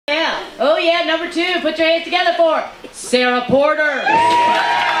Oh yeah, number 2, put your hands together for Sarah Porter.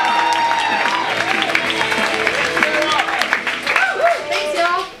 Thanks,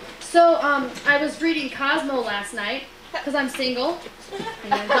 y'all. So, I was reading Cosmo last night, because I'm single,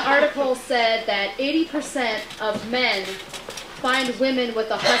 and the article said that 80% of men find women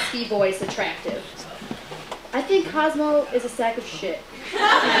with a husky voice attractive. I think Cosmo is a sack of shit,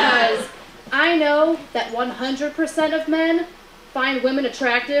 because I know that 100% of men find women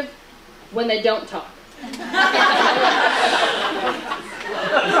attractive when they don't talk.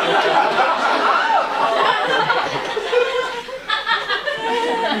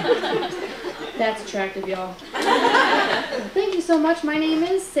 That's attractive, y'all. Thank you so much. My name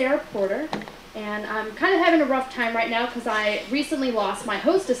is Sarah Porter, and I'm kind of having a rough time right now because I recently lost my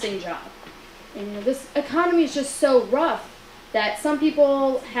hostessing job. And you know, this economy is just so rough that some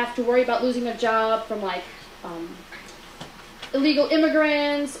people have to worry about losing a job from like illegal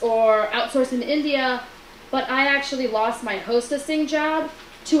immigrants or outsourcing to India, but I actually lost my hostessing job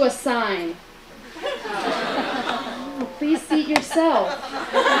to a sign. Oh, please seat yourself.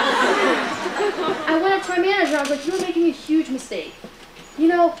 I went up to my manager, I was like, you're making a huge mistake. You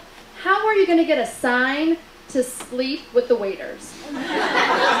know, how are you going to get a sign to sleep with the waiters?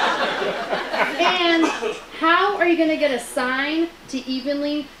 And how are you going to get a sign to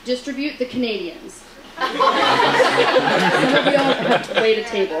evenly distribute the Canadians? Some of y'all have waited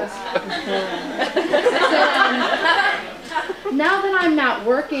tables. So, now that I'm not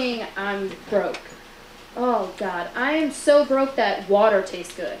working, I'm broke. Oh God, I am so broke that water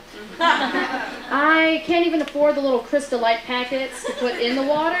tastes good. I can't even afford the little Crystal Light packets to put in the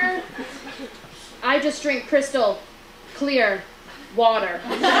water. I just drink Crystal clear water.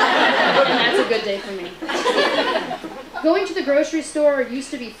 And that's a good day for me. Going to the grocery store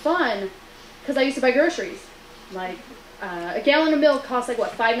used to be fun because I used to buy groceries. Like a gallon of milk costs like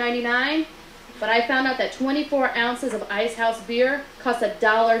what, $5.99? But I found out that 24 ounces of Ice House beer costs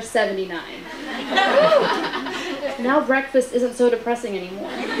 $1.79. Now breakfast isn't so depressing anymore.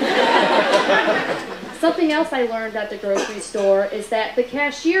 Something else I learned at the grocery store is that the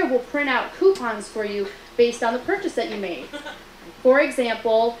cashier will print out coupons for you based on the purchase that you made. For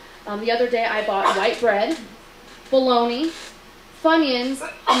example, the other day I bought white bread, bologna, Funyuns,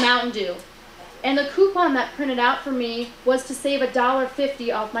 and Mountain Dew. And the coupon that printed out for me was to save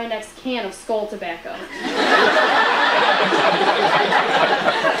 $1.50 off my next can of Skull tobacco.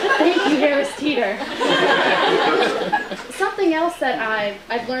 Thank you, Harris Teeter. Something else that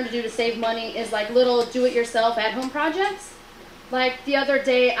I've learned to do to save money is like little do-it-yourself at-home projects. Like the other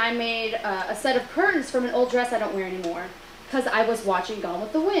day I made a set of curtains from an old dress I don't wear anymore because I was watching Gone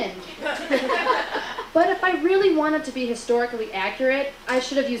with the Wind. But if I really wanted to be historically accurate, I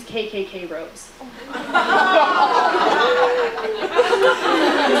should have used KKK robes.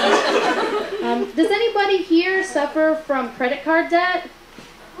 Does anybody here suffer from credit card debt?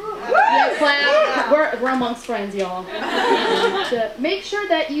 Yeah, clap. We're amongst friends, y'all. Make sure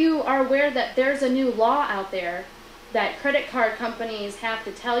that you are aware that there's a new law out there that credit card companies have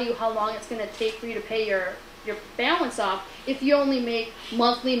to tell you how long it's going to take for you to pay your balance off if you only make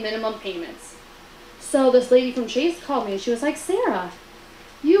monthly minimum payments. So this lady from Chase called me and she was like, Sarah,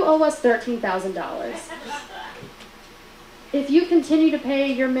 you owe us $13,000. If you continue to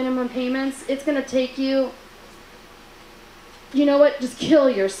pay your minimum payments, it's going to take you, you know what, just kill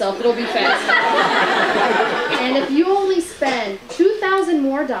yourself, it'll be fast. And if you only spend $2,000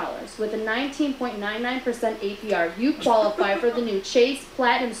 more with a 19.99% APR, you qualify for the new Chase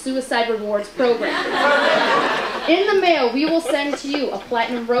Platinum Suicide Rewards program. In the mail, we will send to you a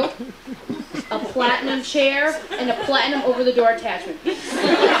platinum rope, a platinum chair, and a platinum over-the-door attachment.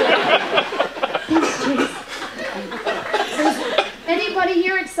 Anybody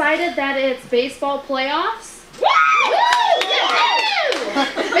here excited that it's baseball playoffs?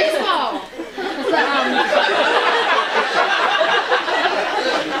 Baseball!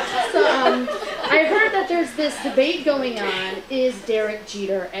 I heard that there's this debate going on, is Derek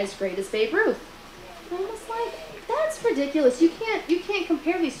Jeter as great as Babe Ruth? And I was like, that's ridiculous. You can't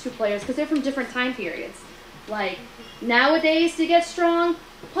compare these two players because they're from different time periods. Like, nowadays to get strong,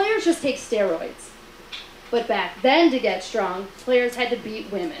 players just take steroids. But back then to get strong, players had to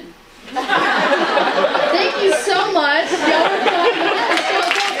beat women. Thank you